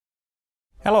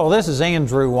Hello, this is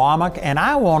Andrew Womack, and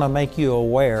I want to make you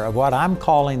aware of what I'm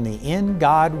calling the In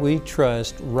God We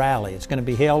Trust rally. It's going to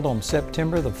be held on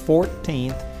September the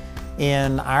 14th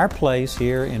in our place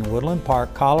here in Woodland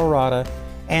Park, Colorado.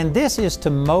 And this is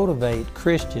to motivate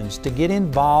Christians to get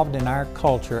involved in our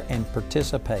culture and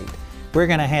participate. We're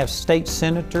going to have state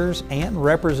senators and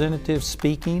representatives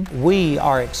speaking. We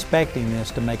are expecting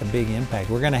this to make a big impact.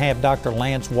 We're going to have Dr.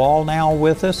 Lance Wallnau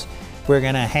with us. We're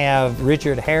going to have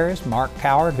Richard Harris, Mark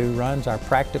Coward, who runs our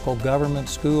practical government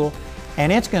school,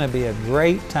 and it's going to be a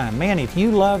great time. Man, if you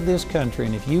love this country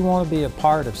and if you want to be a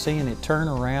part of seeing it turn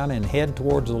around and head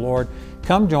towards the Lord,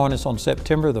 come join us on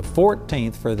September the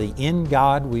 14th for the In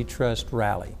God We Trust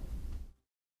rally.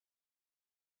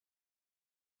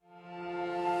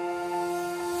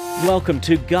 Welcome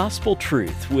to Gospel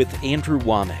Truth with Andrew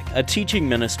Womack, a teaching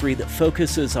ministry that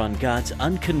focuses on God's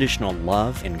unconditional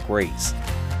love and grace.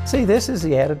 See, this is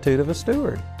the attitude of a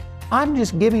steward. I'm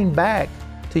just giving back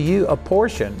to you a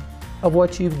portion of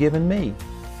what you've given me.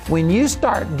 When you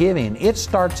start giving, it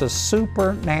starts a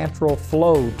supernatural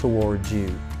flow towards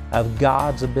you of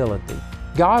God's ability.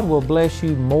 God will bless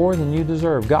you more than you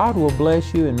deserve. God will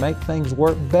bless you and make things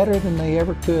work better than they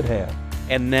ever could have.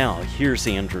 And now, here's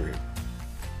Andrew.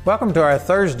 Welcome to our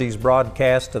Thursday's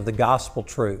broadcast of the Gospel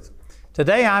Truth.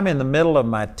 Today I'm in the middle of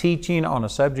my teaching on a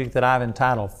subject that I've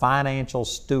entitled Financial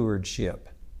Stewardship.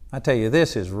 I tell you,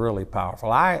 this is really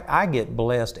powerful. I get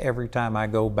blessed every time I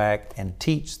go back and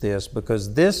teach this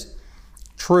because this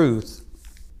truth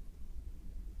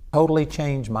totally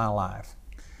changed my life.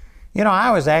 You know,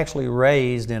 I was actually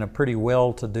raised in a pretty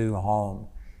well-to-do home.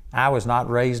 I was not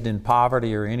raised in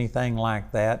poverty or anything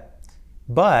like that,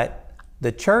 but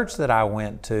the church that I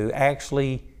went to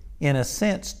actually, in a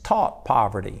sense, taught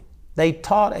poverty. They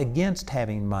taught against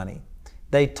having money.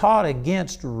 They taught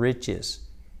against riches.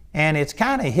 And it's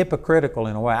kind of hypocritical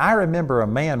in a way. I remember a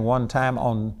man one time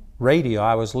on radio,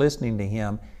 I was listening to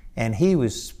him, and he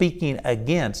was speaking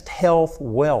against health,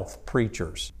 wealth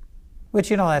preachers. Which,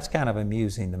 you know, that's kind of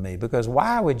amusing to me because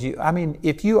why would you, I mean,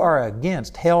 if you are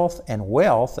against health and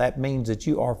wealth, that means that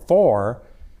you are for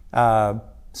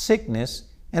sickness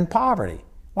and poverty.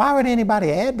 Why would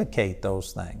anybody advocate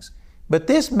those things? But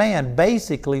this man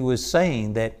basically was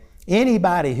saying that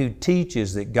anybody who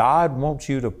teaches that God wants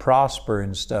you to prosper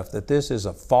and stuff, that this is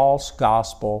a false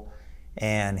gospel,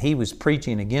 and he was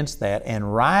preaching against that.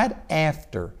 And right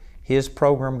after his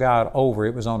program got over,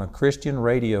 it was on a Christian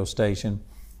radio station,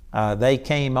 they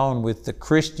came on with the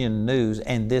Christian news,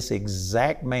 and this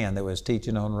exact man that was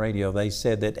teaching on radio, they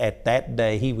said that at that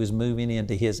day he was moving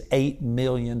into his $8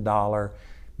 million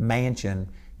mansion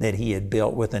that he had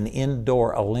built with an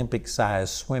indoor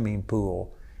Olympic-sized swimming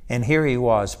pool. And here he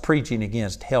was preaching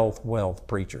against health, wealth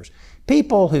preachers.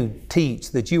 People who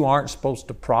teach that you aren't supposed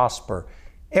to prosper,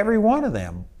 every one of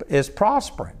them is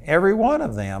prospering. Every one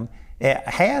of them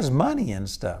has money and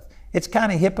stuff. It's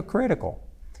kind of hypocritical.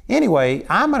 Anyway,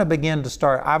 I'm going to begin to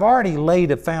start. I've already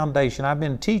laid a foundation. I've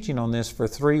been teaching on this for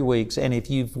 3 weeks, and if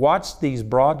you've watched these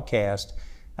broadcasts,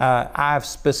 I've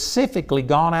specifically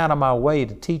gone out of my way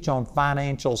to teach on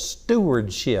financial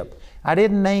stewardship. I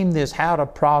didn't name this how to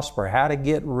prosper, how to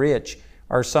get rich,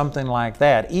 or something like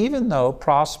that, even though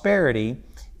prosperity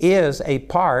is a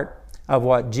part of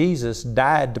what Jesus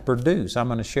died to produce. I'm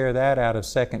going to share that out of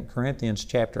 2 Corinthians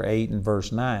chapter 8 and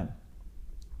verse 9.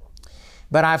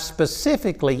 But I've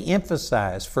specifically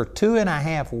emphasized for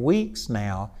 2.5 weeks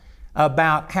now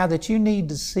about how that you need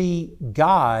to see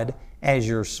God as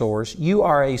your source. You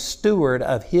are a steward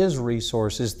of His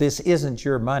resources. This isn't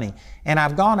your money. And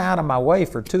I've gone out of my way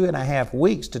for 2.5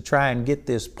 weeks to try and get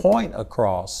this point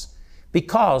across,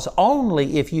 because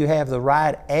only if you have the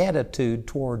right attitude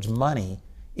towards money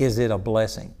is it a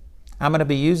blessing. I'm going to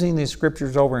be using these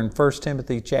scriptures over in 1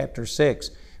 Timothy chapter 6,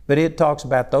 but it talks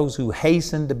about those who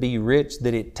hasten to be rich,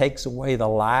 that it takes away the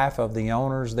life of the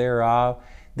owners thereof,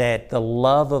 that the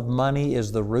love of money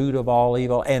is the root of all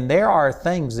evil. And there are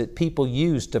things that people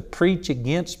use to preach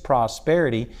against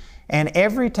prosperity. And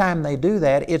every time they do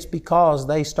that, it's because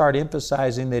they start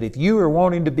emphasizing that if you are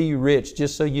wanting to be rich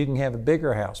just so you can have a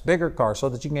bigger house, bigger car, so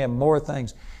that you can have more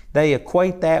things, they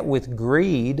equate that with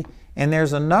greed. And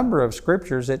there's a number of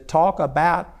scriptures that talk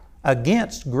about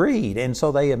against greed. And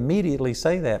so they immediately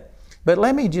say that. But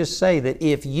let me just say that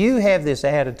if you have this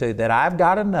attitude that I've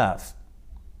got enough,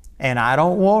 and I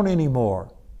don't want any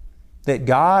more, that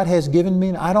God has given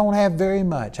me, I don't have very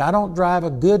much. I don't drive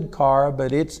a good car,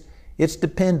 but it's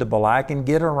dependable. I can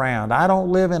get around. I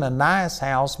don't live in a nice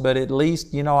house, but at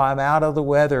least, I'm out of the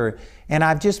weather, and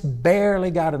I've just barely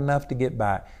got enough to get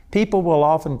by. People will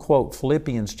often quote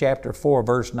Philippians chapter 4,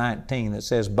 verse 19 that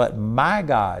says, "But my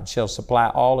God shall supply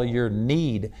all of your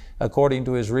need according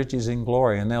to His riches in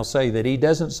glory." And they'll say that He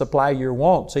doesn't supply your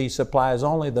wants. He supplies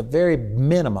only the very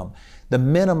minimum, the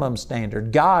minimum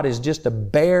standard. God is just a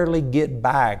barely get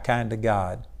by kind of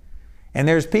God. And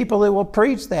there's people that will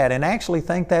preach that and actually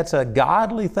think that's a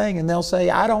godly thing. And they'll say,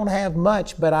 "I don't have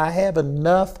much, but I have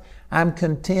enough. I'm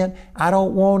content. I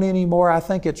don't want any more. I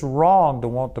think it's wrong to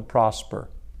want to prosper."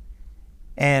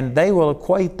 And they will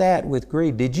equate that with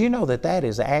greed. Did you know that that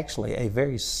is actually a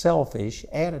very selfish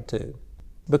attitude?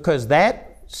 Because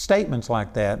statements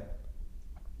like that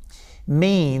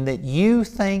mean that you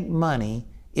think money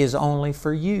is only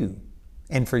for you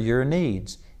and for your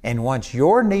needs. And once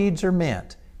your needs are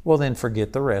met, well, then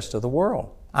forget the rest of the world.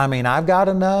 I mean, I've got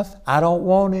enough. I don't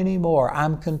want any more.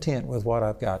 I'm content with what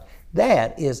I've got.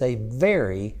 That is a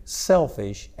very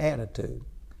selfish attitude.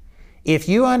 If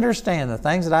you understand the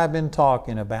things that I've been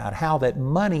talking about, how that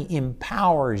money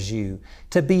empowers you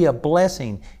to be a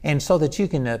blessing and so that you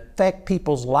can affect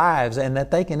people's lives and that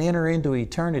they can enter into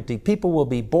eternity, people will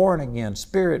be born again,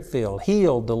 Spirit-filled,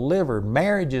 healed, delivered,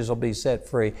 marriages will be set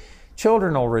free,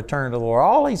 children will return to the Lord,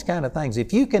 all these kind of things.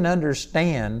 If you can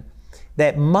understand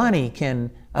that money can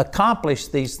accomplish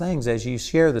these things as you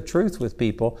share the truth with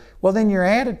people, well, then your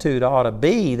attitude ought to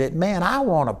be that, man, I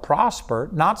want to prosper,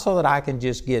 not so that I can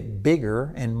just get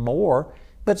bigger and more,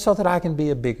 but so that I can be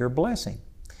a bigger blessing.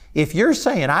 If you're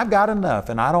saying, "I've got enough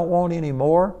and I don't want any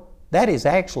more," that is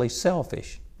actually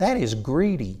selfish. That is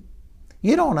greedy.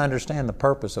 You don't understand the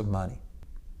purpose of money.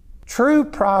 True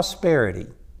prosperity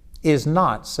is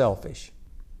not selfish.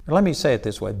 Let me say it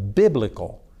this way.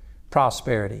 Biblical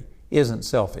prosperity isn't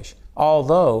selfish,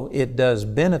 although it does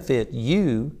benefit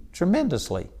you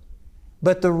tremendously.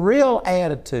 But the real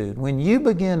attitude, when you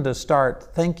begin to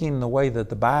start thinking the way that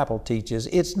the Bible teaches,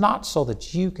 it's not so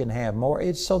that you can have more,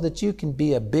 it's so that you can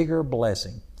be a bigger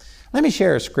blessing. Let me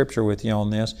share a scripture with you on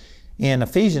this. In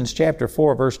Ephesians chapter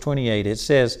 4, verse 28, it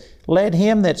says, "Let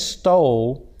him that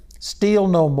stole steal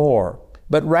no more,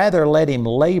 but rather let him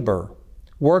labor,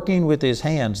 working with his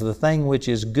hands the thing which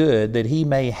is good, that he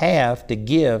may have to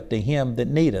give to him that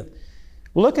needeth."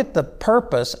 Look at the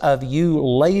purpose of you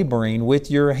laboring with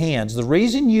your hands. The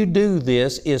reason you do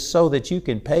this is so that you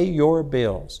can pay your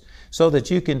bills, so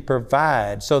that you can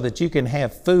provide, so that you can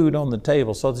have food on the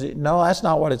table. No, that's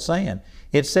not what it's saying.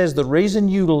 It says the reason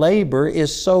you labor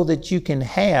is so that you can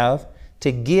have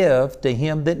to give to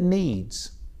him that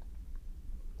needs.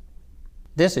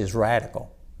 This is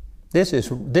radical. This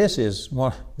is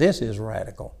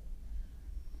radical.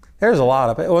 There's a lot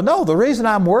of it. Well, no, the reason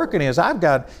I'm working is I've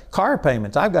got car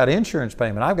payments, I've got insurance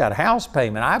payment, I've got house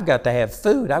payment, I've got to have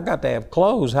food, I've got to have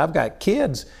clothes, I've got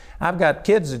kids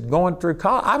going through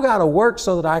college. I've got to work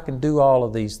so that I can do all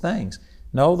of these things.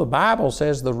 No, the Bible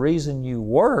says the reason you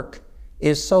work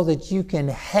is so that you can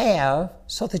have,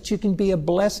 so that you can be a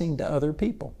blessing to other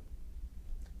people.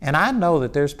 And I know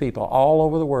that there's people all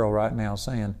over the world right now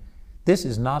saying, this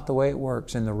is not the way it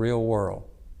works in the real world.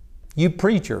 You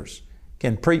preachers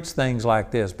can preach things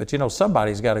like this, but you know,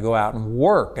 somebody's got to go out and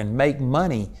work and make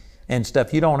money and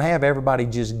stuff. You don't have everybody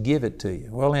just give it to you.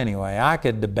 Well, anyway, I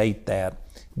could debate that.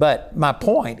 But my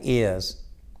point is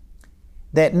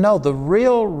that no, the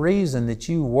real reason that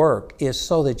you work is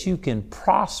so that you can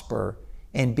prosper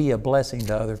and be a blessing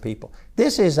to other people.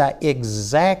 This is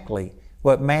exactly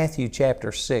what Matthew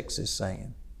chapter 6 is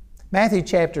saying. Matthew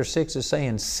chapter 6 is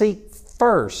saying, seek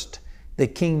first the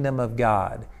kingdom of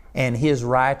God and His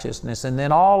righteousness, and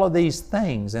then all of these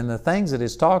things, and the things that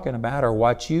it's talking about are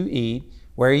what you eat,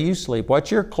 where you sleep, what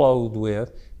you're clothed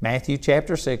with. Matthew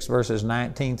chapter 6, verses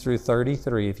 19 through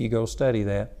 33, if you go study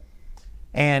that.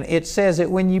 And it says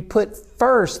that when you put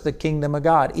first the kingdom of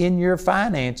God in your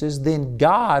finances, then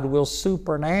God will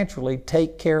supernaturally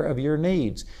take care of your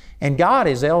needs. And God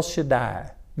is El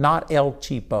Shaddai, not El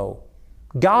Cheapo.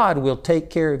 God will take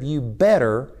care of you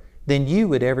better than you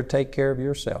would ever take care of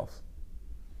yourself.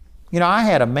 You know, I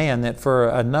had a man that for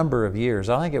a number of years,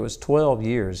 I think it was 12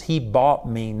 years, he bought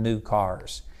me new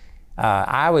cars.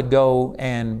 I would go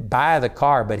and buy the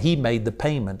car, but he made the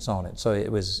payments on it. So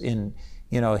it was in,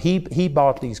 you know, he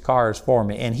bought these cars for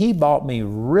me, and he bought me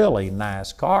really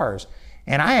nice cars.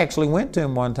 And I actually went to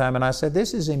him one time and I said,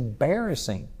 this is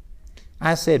embarrassing.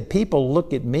 I said, people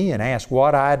look at me and ask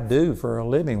what I do for a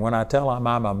living. When I tell them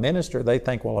I'm a minister, they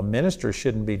think, well, a minister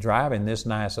shouldn't be driving this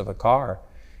nice of a car.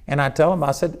 And I tell them,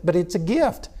 I said, but it's a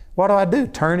gift. What do I do?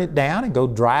 Turn it down and go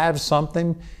drive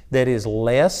something that is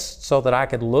less so that I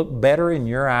could look better in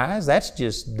your eyes? That's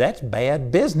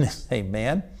bad business,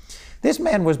 amen. This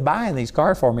man was buying these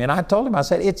cars for me, and I told him, I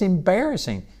said, it's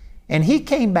embarrassing. And he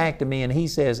came back to me and he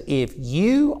says, if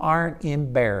you aren't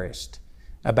embarrassed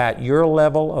about your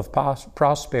level of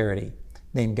prosperity,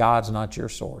 then God's not your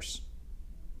source.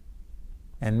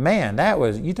 And man, that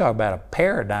was, you talk about a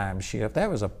paradigm shift, that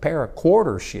was a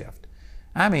paraquarter shift.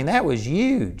 I mean, that was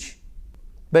huge.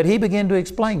 But he began to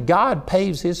explain, God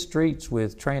paves His streets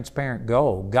with transparent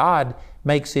gold. God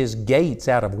makes His gates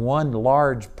out of one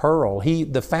large pearl.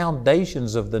 The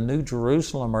foundations of the New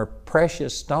Jerusalem are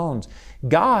precious stones.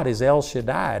 God is El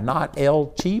Shaddai, not El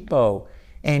Cheapo.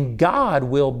 And God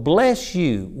will bless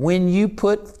you when you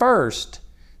put first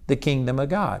the kingdom of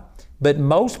God. But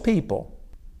most people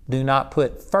do not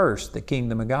put first the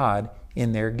kingdom of God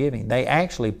in their giving. They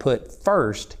actually put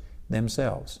first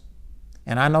themselves.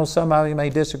 And I know some of you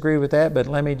may disagree with that, but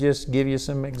let me just give you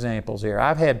some examples here.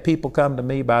 I've had people come to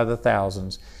me by the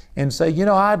thousands and say, you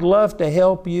know, I'd love to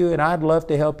help you and I'd love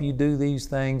to help you do these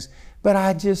things, but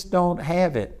I just don't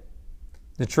have it.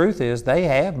 The truth is they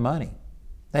have money.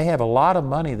 They have a lot of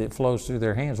money that flows through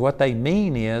their hands. What they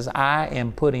mean is, I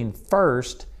am putting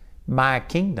first my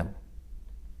kingdom.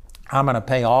 I'm going to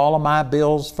pay all of my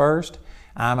bills first.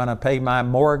 I'm going to pay my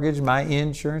mortgage, my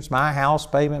insurance, my house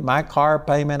payment, my car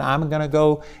payment. I'm going to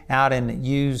go out and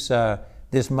use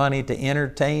this money to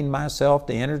entertain myself,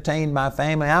 to entertain my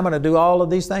family. I'm going to do all of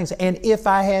these things. And if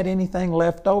I had anything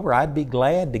left over, I'd be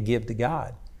glad to give to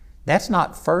God. That's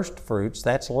not first fruits,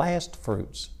 that's last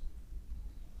fruits.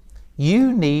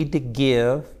 You need to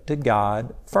give to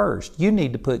God first. You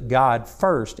need to put God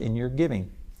first in your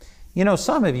giving. You know,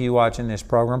 some of you watching this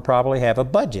program probably have a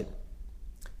budget.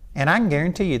 And I can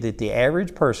guarantee you that the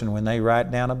average person, when they write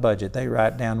down a budget, they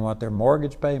write down what their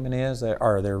mortgage payment is,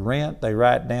 or their rent, they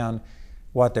write down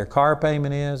what their car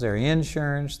payment is, their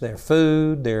insurance, their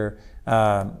food, their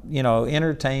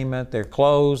entertainment, their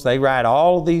clothes. They write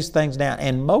all these things down.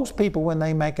 And most people, when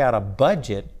they make out a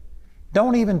budget,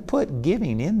 don't even put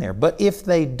giving in there. But if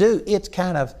they do, it's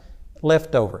kind of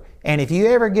left over. And if you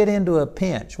ever get into a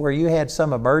pinch where you had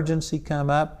some emergency come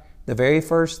up, the very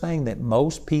first thing that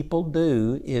most people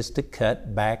do is to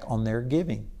cut back on their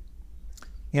giving.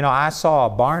 You know, I saw a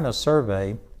Barna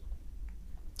survey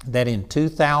that in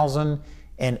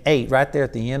 2008, right there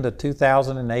at the end of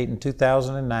 2008 and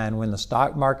 2009, when the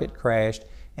stock market crashed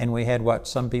and we had what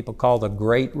some people call the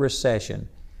Great Recession,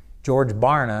 George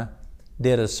Barna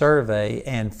did a survey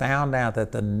and found out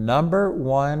that the number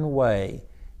one way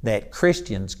that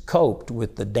Christians coped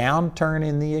with the downturn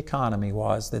in the economy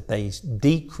was that they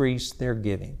decreased their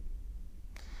giving.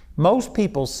 Most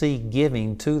people see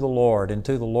giving to the Lord and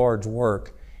to the Lord's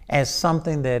work as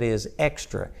something that is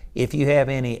extra. If you have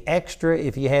any extra,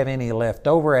 if you have any left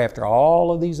over after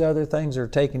all of these other things are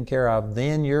taken care of,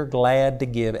 then you're glad to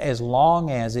give, as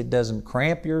long as it doesn't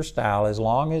cramp your style, as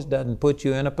long as it doesn't put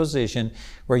you in a position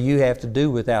where you have to do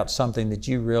without something that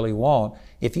you really want.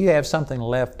 If you have something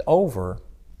left over,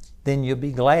 then you'll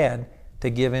be glad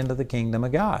to give into the kingdom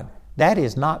of God. That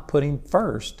is not putting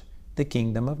first the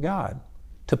kingdom of God.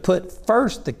 To put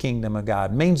first the kingdom of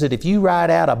God means that if you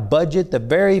write out a budget, the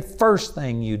very first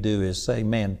thing you do is say,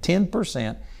 man,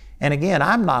 10%. And again,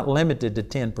 I'm not limited to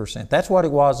 10%. That's what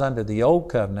it was under the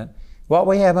old covenant. What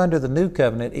we have under the new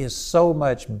covenant is so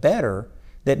much better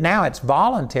that now it's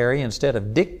voluntary instead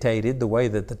of dictated the way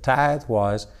that the tithe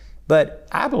was. But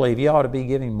I believe you ought to be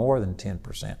giving more than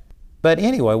 10%. But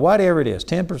anyway, whatever it is,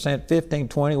 10%, 15,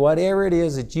 20, whatever it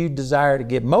is that you desire to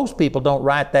give, most people don't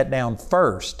write that down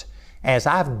first as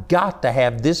I've got to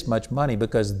have this much money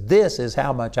because this is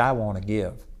how much I want to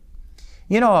give.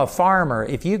 You know, a farmer,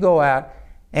 if you go out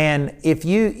and if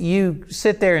you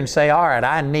sit there and say, all right,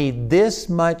 I need this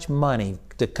much money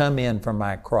to come in from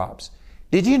my crops.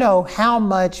 Did you know how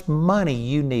much money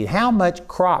you need, how much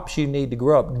crops you need to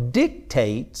grow up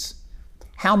dictates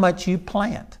how much you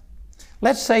plant?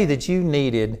 Let's say that you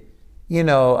needed,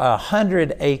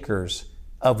 100 acres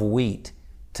of wheat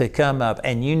to come up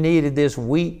and you needed this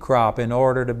wheat crop in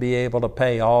order to be able to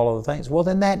pay all of the things. Well,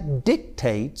 then that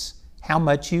dictates how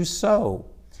much you sow.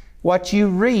 What you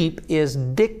reap is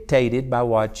dictated by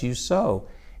what you sow.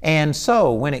 And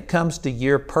so when it comes to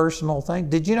your personal thing,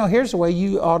 did you know, here's the way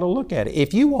you ought to look at it.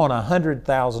 If you want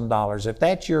 $100,000, if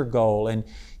that's your goal and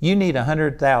you need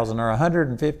 $100,000 or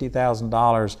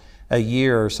 $150,000 a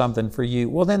year or something for you,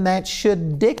 well then that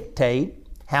should dictate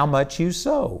how much you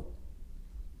sow.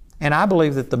 And I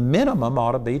believe that the minimum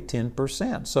ought to be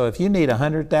 10%. So if you need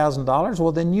 $100,000,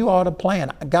 well then you ought to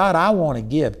plan, God, I want to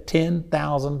give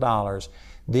 $10,000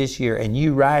 this year, and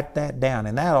you write that down,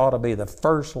 and that ought to be the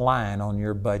first line on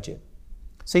your budget.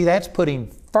 See, that's putting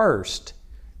first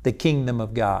the kingdom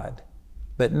of God.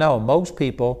 But no, most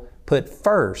people put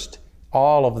first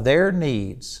all of their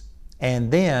needs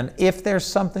And then if there's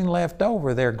something left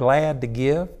over, they're glad to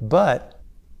give, but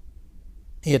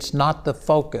it's not the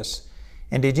focus.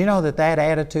 And did you know that that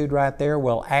attitude right there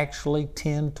will actually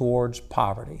tend towards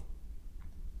poverty?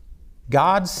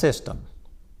 God's system,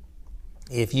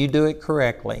 if you do it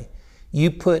correctly, you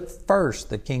put first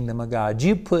the kingdom of God.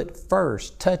 You put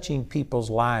first touching people's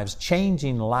lives,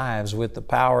 changing lives with the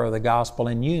power of the gospel,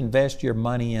 and you invest your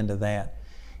money into that.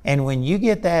 And when you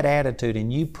get that attitude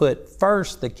and you put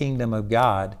first the kingdom of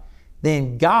God,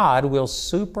 then God will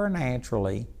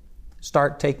supernaturally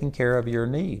start taking care of your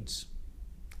needs.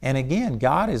 And again,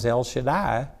 God is El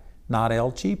Shaddai, not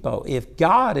El Cheapo. If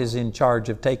God is in charge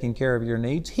of taking care of your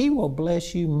needs, He will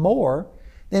bless you more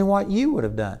than what you would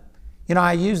have done. You know,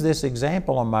 I used this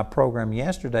example on my program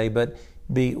yesterday, but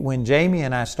when Jamie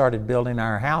and I started building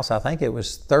our house, I think it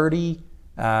was 31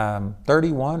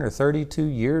 or 32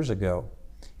 years ago,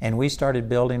 and we started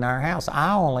building our house.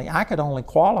 I could only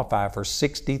qualify for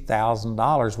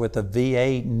 $60,000 with a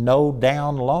VA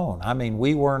no-down loan. I mean,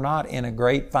 we were not in a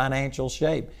great financial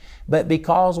shape. But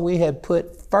because we had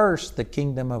put first the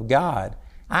kingdom of God,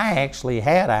 I actually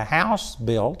had a house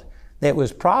built that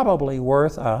was probably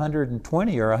worth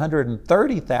 $120,000 or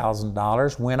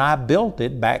 $130,000 when I built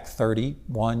it back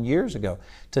 31 years ago.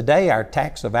 Today, our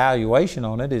tax evaluation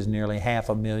on it is nearly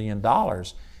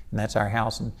 $500,000, and that's our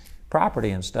house and property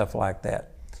and stuff like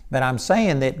that. But I'm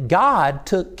saying that God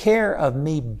took care of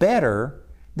me better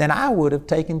than I would have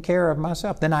taken care of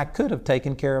myself, than I could have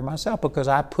taken care of myself, because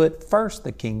I put first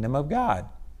the kingdom of God.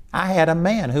 I had a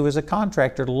man who was a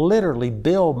contractor literally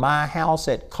build my house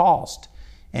at cost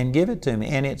and give it to me,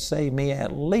 and it saved me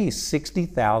at least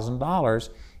 $60,000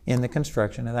 in the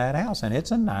construction of that house. And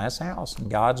it's a nice house,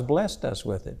 and God's blessed us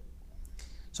with it.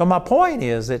 So my point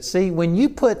is that, see, when you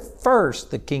put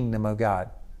first the kingdom of God,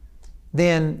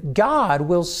 then God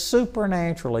will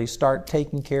supernaturally start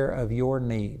taking care of your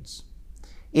needs.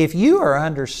 If you are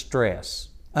under stress,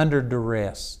 under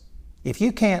duress, if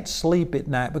you can't sleep at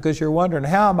night because you're wondering,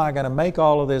 how am I going to make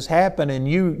all of this happen, and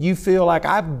you feel like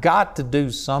I've got to do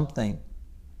something,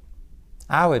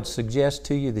 I would suggest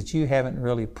to you that you haven't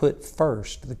really put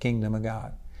first the kingdom of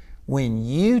God. When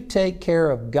you take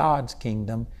care of God's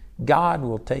kingdom, God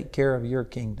will take care of your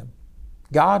kingdom.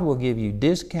 God will give you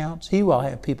discounts. He will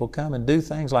have people come and do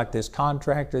things like this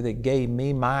contractor that gave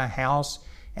me my house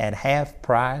at half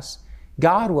price.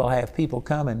 God will have people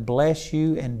come and bless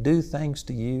you and do things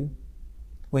to you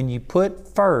when you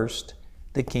put first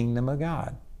the kingdom of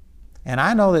God. And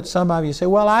I know that some of you say,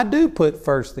 well, I do put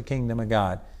first the kingdom of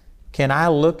God. Can I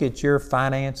look at your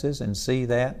finances and see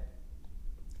that?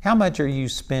 How much are you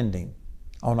spending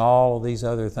on all of these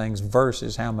other things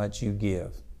versus how much you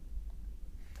give?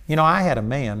 You know, I had a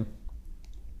man,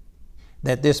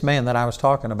 this man that I was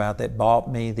talking about that bought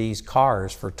me these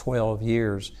cars for 12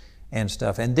 years and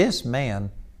stuff. And this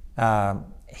man,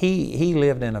 he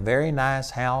lived in a very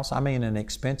nice house. I mean, an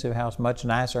expensive house, much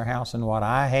nicer house than what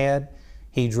I had.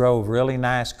 He drove really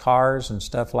nice cars and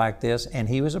stuff like this, and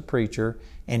he was a preacher,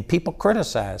 and people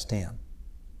criticized him.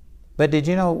 But did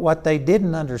you know what they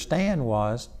didn't understand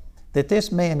was that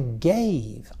this man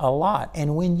gave a lot.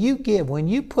 And when you give, when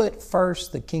you put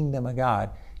first the kingdom of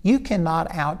God, you cannot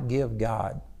outgive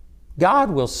God.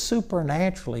 God will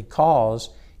supernaturally cause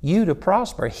you to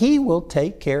prosper. He will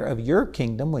take care of your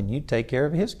kingdom when you take care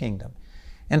of His kingdom.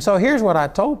 And so here's what I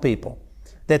told people,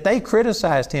 that they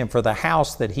criticized him for the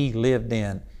house that he lived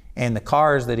in and the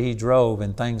cars that he drove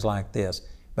and things like this.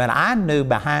 But I knew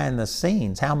behind the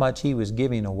scenes how much he was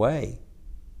giving away.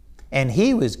 And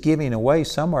he was giving away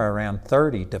somewhere around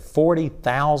 $30,000 to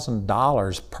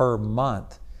 $40,000 per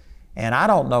month. And I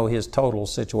don't know his total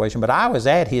situation, but I was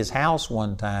at his house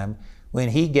one time when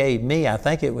he gave me, I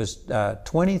think it was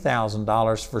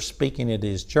 $20,000 for speaking at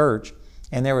his church.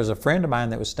 And there was a friend of mine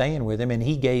that was staying with him, and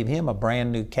he gave him a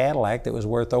brand new Cadillac that was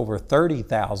worth over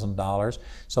 $30,000.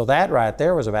 So that right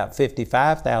there was about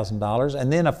 $55,000.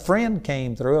 And then a friend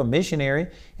came through, a missionary,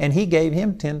 and he gave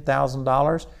him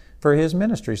 $10,000 for his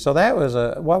ministry. So that was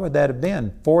what would that have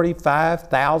been?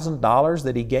 $45,000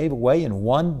 that he gave away in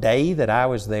one day that I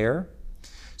was there.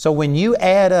 So when you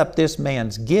add up this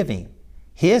man's giving,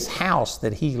 his house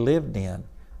that he lived in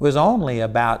was only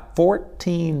about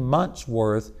 14 months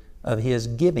worth of his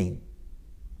giving.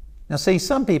 Now see,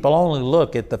 some people only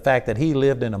look at the fact that he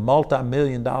lived in a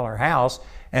multi-million-dollar house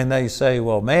and they say,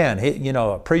 well, man,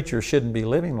 a preacher shouldn't be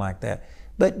living like that.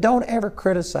 But don't ever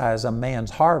criticize a man's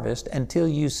harvest until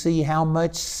you see how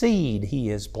much seed he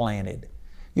has planted.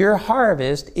 Your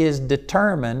harvest is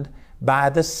determined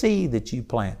by the seed that you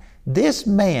plant. This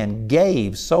man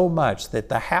gave so much that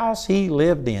the house he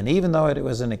lived in, even though it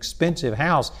was an expensive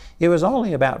house, it was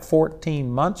only about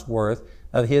 14 months worth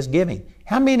of his giving.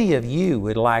 How many of you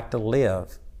would like to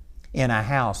live in a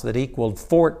house that equaled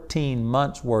 14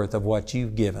 months worth of what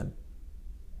you've given?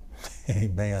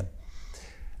 Amen.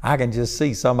 I can just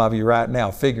see some of you right now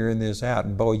figuring this out,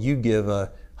 and boy, you give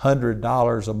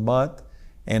 $100 a month,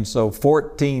 and so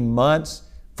 14 months,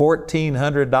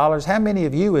 $1,400. How many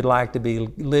of you would like to be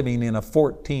living in a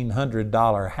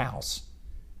 $1,400 house?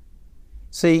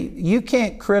 See, you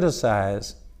can't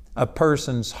criticize a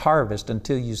person's harvest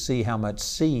until you see how much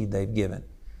seed they've given.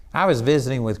 I was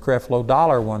visiting with Creflo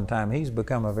Dollar one time. He's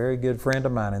become a very good friend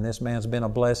of mine, and this man's been a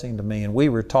blessing to me. And we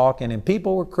were talking, and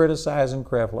people were criticizing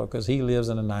Creflo because he lives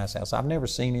in a nice house. I've never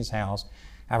seen his house.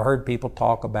 I've heard people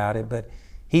talk about it, but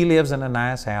he lives in a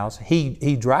nice house.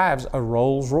 He drives a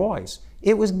Rolls Royce.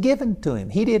 It was given to him.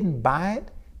 He didn't buy it.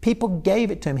 People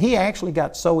gave it to him. He actually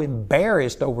got so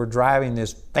embarrassed over driving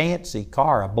this fancy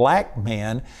car, a black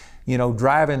man,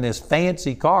 driving this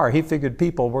fancy car. He figured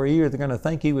people were either going to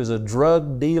think he was a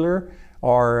drug dealer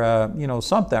or,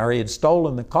 something, or he had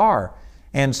stolen the car.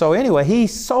 And so anyway, he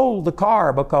sold the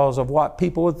car because of what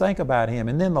people would think about him.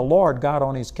 And then the Lord got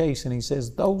on his case and he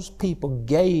says, those people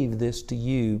gave this to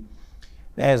you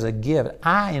as a gift.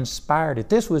 I inspired it.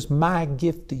 This was my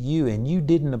gift to you, and you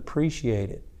didn't appreciate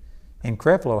it. And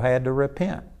Creflo had to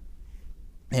repent.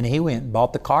 And he went and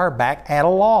bought the car back at a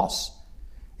loss.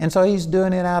 And so he's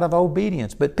doing it out of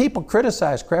obedience. But people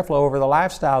criticize Creflo over the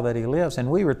lifestyle that he lives.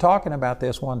 And we were talking about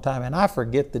this one time, and I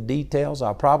forget the details.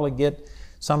 I'll probably get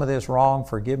some of this wrong.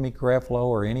 Forgive me, Creflo,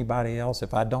 or anybody else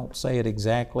if I don't say it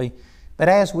exactly. But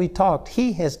as we talked,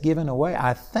 he has given away,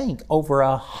 I think, over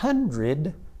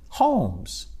 100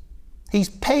 homes. He's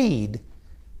paid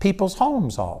people's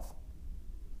homes off.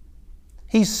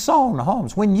 He's sown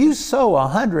homes. When you sow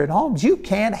 100 homes, you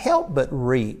can't help but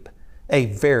reap a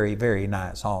very, very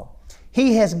nice home.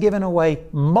 He has given away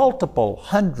multiple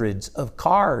hundreds of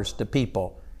cars to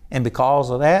people, and because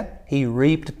of that, he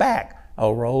reaped back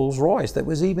a Rolls Royce that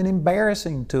was even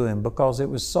embarrassing to him because it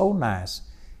was so nice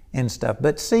and stuff.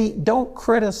 But see, don't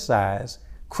criticize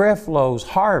Creflo's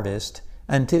harvest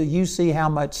until you see how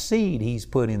much seed he's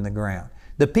put in the ground.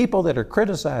 The people that are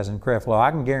criticizing Creflo,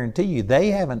 I can guarantee you, they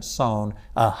haven't sown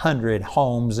 100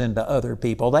 homes into other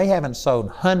people. They haven't sown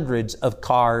hundreds of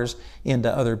cars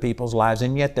into other people's lives,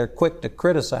 and yet they're quick to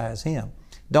criticize him.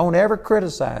 Don't ever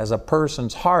criticize a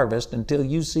person's harvest until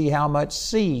you see how much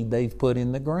seed they've put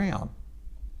in the ground.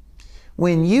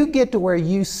 When you get to where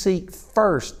you seek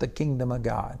first the kingdom of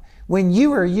God, when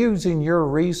you are using your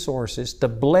resources to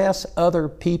bless other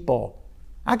people,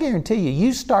 I guarantee you,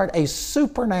 you start a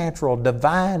supernatural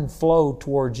divine flow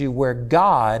towards you where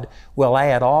God will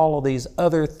add all of these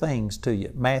other things to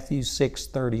you. Matthew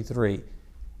 6:33.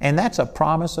 And that's a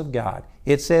promise of God.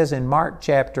 It says in Mark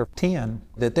chapter 10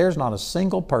 that there's not a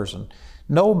single person,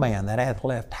 no man that hath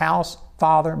left house,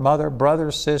 father, mother, brother,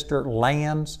 sister,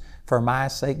 lands for my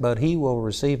sake, but he will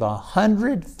receive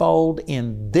 100-fold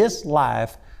in this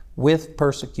life with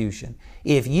persecution.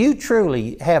 If you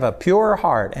truly have a pure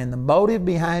heart and the motive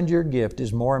behind your gift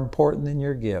is more important than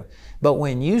your gift, but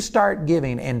when you start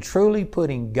giving and truly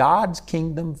putting God's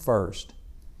kingdom first,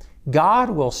 God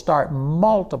will start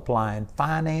multiplying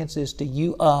finances to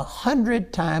you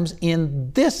 100 times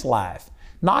in this life,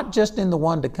 not just in the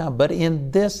one to come, but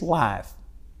in this life.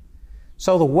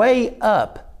 So the way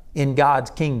up in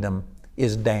God's kingdom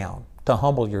is down, to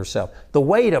humble yourself. The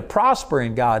way to prosper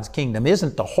in God's kingdom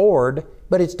isn't to hoard,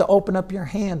 but it's to open up your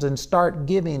hands and start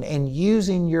giving and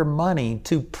using your money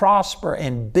to prosper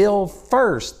and build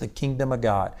first the kingdom of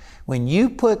God. When you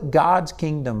put God's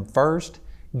kingdom first,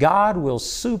 God will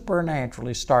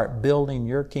supernaturally start building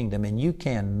your kingdom, and you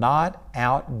cannot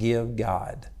outgive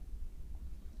God.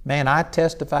 Man, I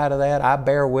testify to that. I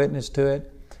bear witness to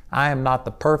it. I am not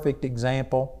the perfect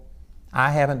example.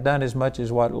 I haven't done as much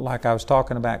as like I was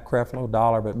talking about Creflo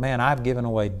Dollar, but man, I've given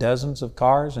away dozens of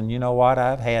cars, and you know what?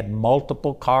 I've had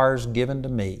multiple cars given to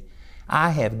me. I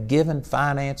have given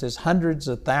finances, hundreds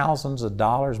of thousands of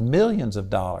dollars, millions of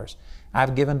dollars.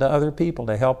 I've given to other people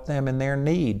to help them in their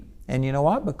need. And you know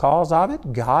what? Because of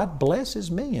it, God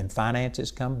blesses me and finances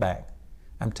come back.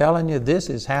 I'm telling you, this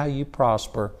is how you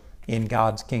prosper in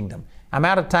God's kingdom. I'm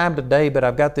out of time today, but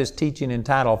I've got this teaching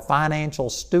entitled Financial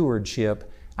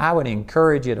Stewardship. I would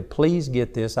encourage you to please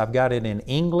get this. I've got it in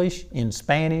English, in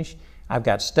Spanish. I've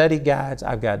got study guides.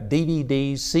 I've got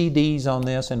DVDs, CDs on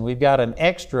this, and we've got an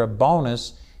extra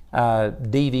bonus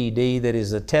DVD that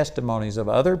is the testimonies of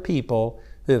other people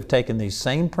who have taken these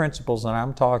same principles that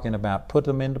I'm talking about, put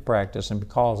them into practice, and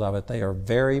because of it, they are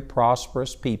very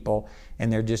prosperous people,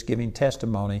 and they're just giving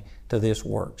testimony to this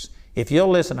works. If you'll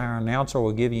listen, our announcer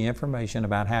will give you information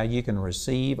about how you can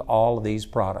receive all of these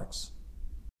products.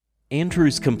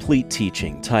 Andrew's complete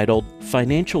teaching, titled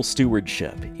Financial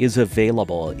Stewardship, is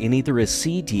available in either a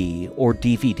CD or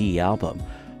DVD album,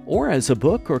 or as a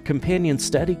book or companion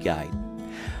study guide.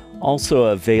 Also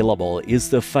available is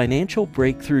the Financial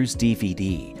Breakthroughs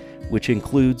DVD, which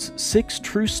includes 6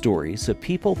 true stories of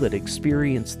people that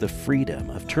experience the freedom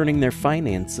of turning their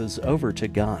finances over to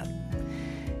God.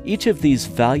 Each of these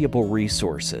valuable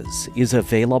resources is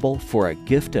available for a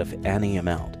gift of any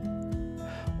amount.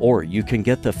 Or you can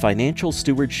get the Financial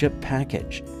Stewardship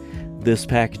Package. This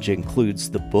package includes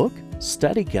the book,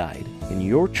 study guide, and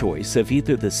your choice of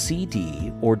either the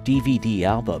CD or DVD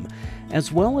album,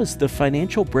 as well as the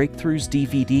Financial Breakthroughs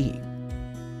DVD.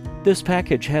 This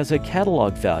package has a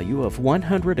catalog value of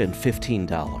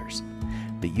 $115,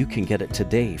 but you can get it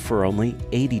today for only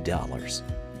 $80.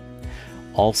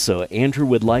 Also, Andrew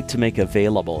would like to make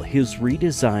available his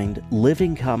redesigned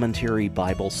Living Commentary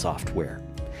Bible software.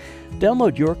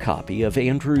 Download your copy of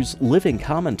Andrew's Living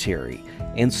Commentary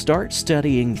and start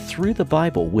studying through the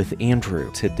Bible with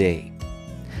Andrew today.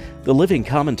 The Living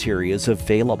Commentary is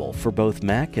available for both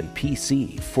Mac and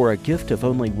PC for a gift of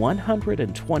only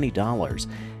 $120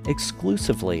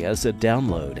 exclusively as a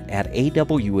download at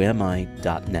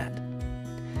awmi.net.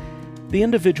 The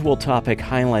individual topic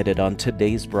highlighted on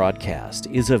today's broadcast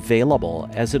is available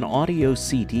as an audio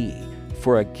CD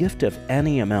for a gift of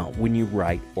any amount when you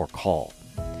write or call.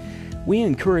 We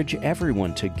encourage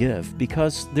everyone to give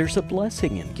because there's a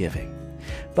blessing in giving.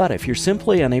 But if you're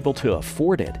simply unable to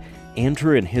afford it,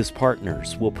 Andrew and his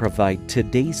partners will provide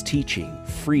today's teaching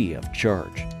free of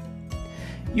charge.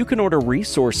 You can order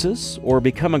resources or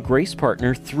become a Grace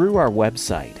Partner through our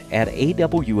website at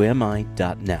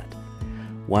awmi.net.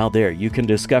 While there, you can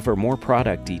discover more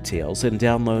product details and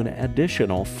download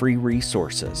additional free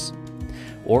resources.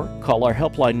 Or call our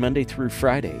helpline Monday through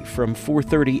Friday from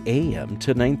 4:30 a.m.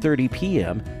 to 9:30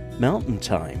 p.m. Mountain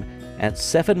Time at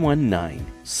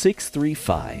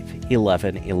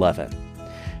 719-635-1111.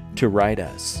 To write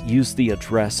us, use the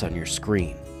address on your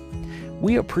screen.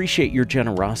 We appreciate your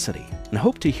generosity and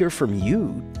hope to hear from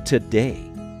you today.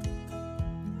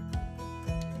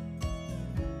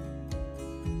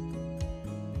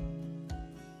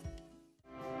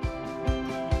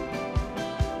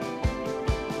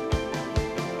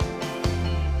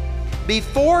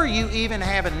 Before you even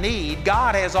have a need,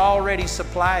 God has already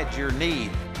supplied your need.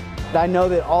 I know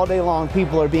that all day long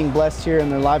people are being blessed here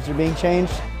and their lives are being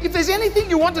changed. If there's anything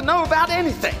you want to know about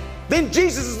anything, then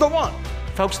Jesus is the one.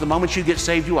 Folks, the moment you get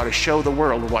saved, you ought to show the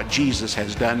world what Jesus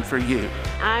has done for you.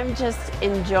 I'm just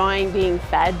enjoying being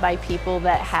fed by people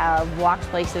that have walked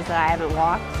places that I haven't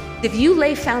walked. If you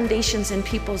lay foundations in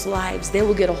people's lives, they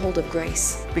will get a hold of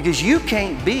grace. Because you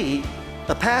can't be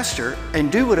a pastor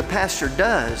and do what a pastor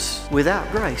does without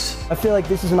grace. I feel like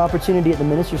this is an opportunity at the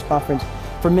Ministers Conference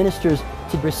for ministers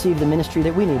to receive the ministry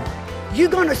that we need. You're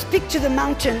gonna speak to the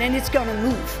mountain and it's gonna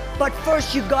move. But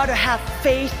first you gotta have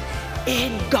faith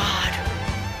in God.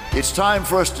 It's time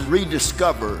for us to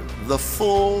rediscover the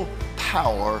full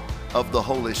power of the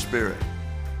Holy Spirit.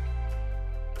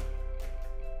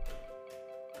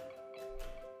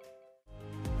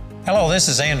 Hello, this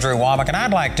is Andrew Womack, and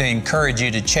I'd like to encourage you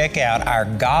to check out our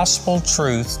Gospel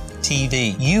Truth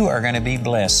TV. You are going to be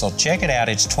blessed, so check it out.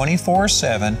 It's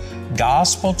 24/7,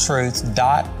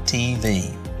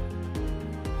 gospeltruth.tv.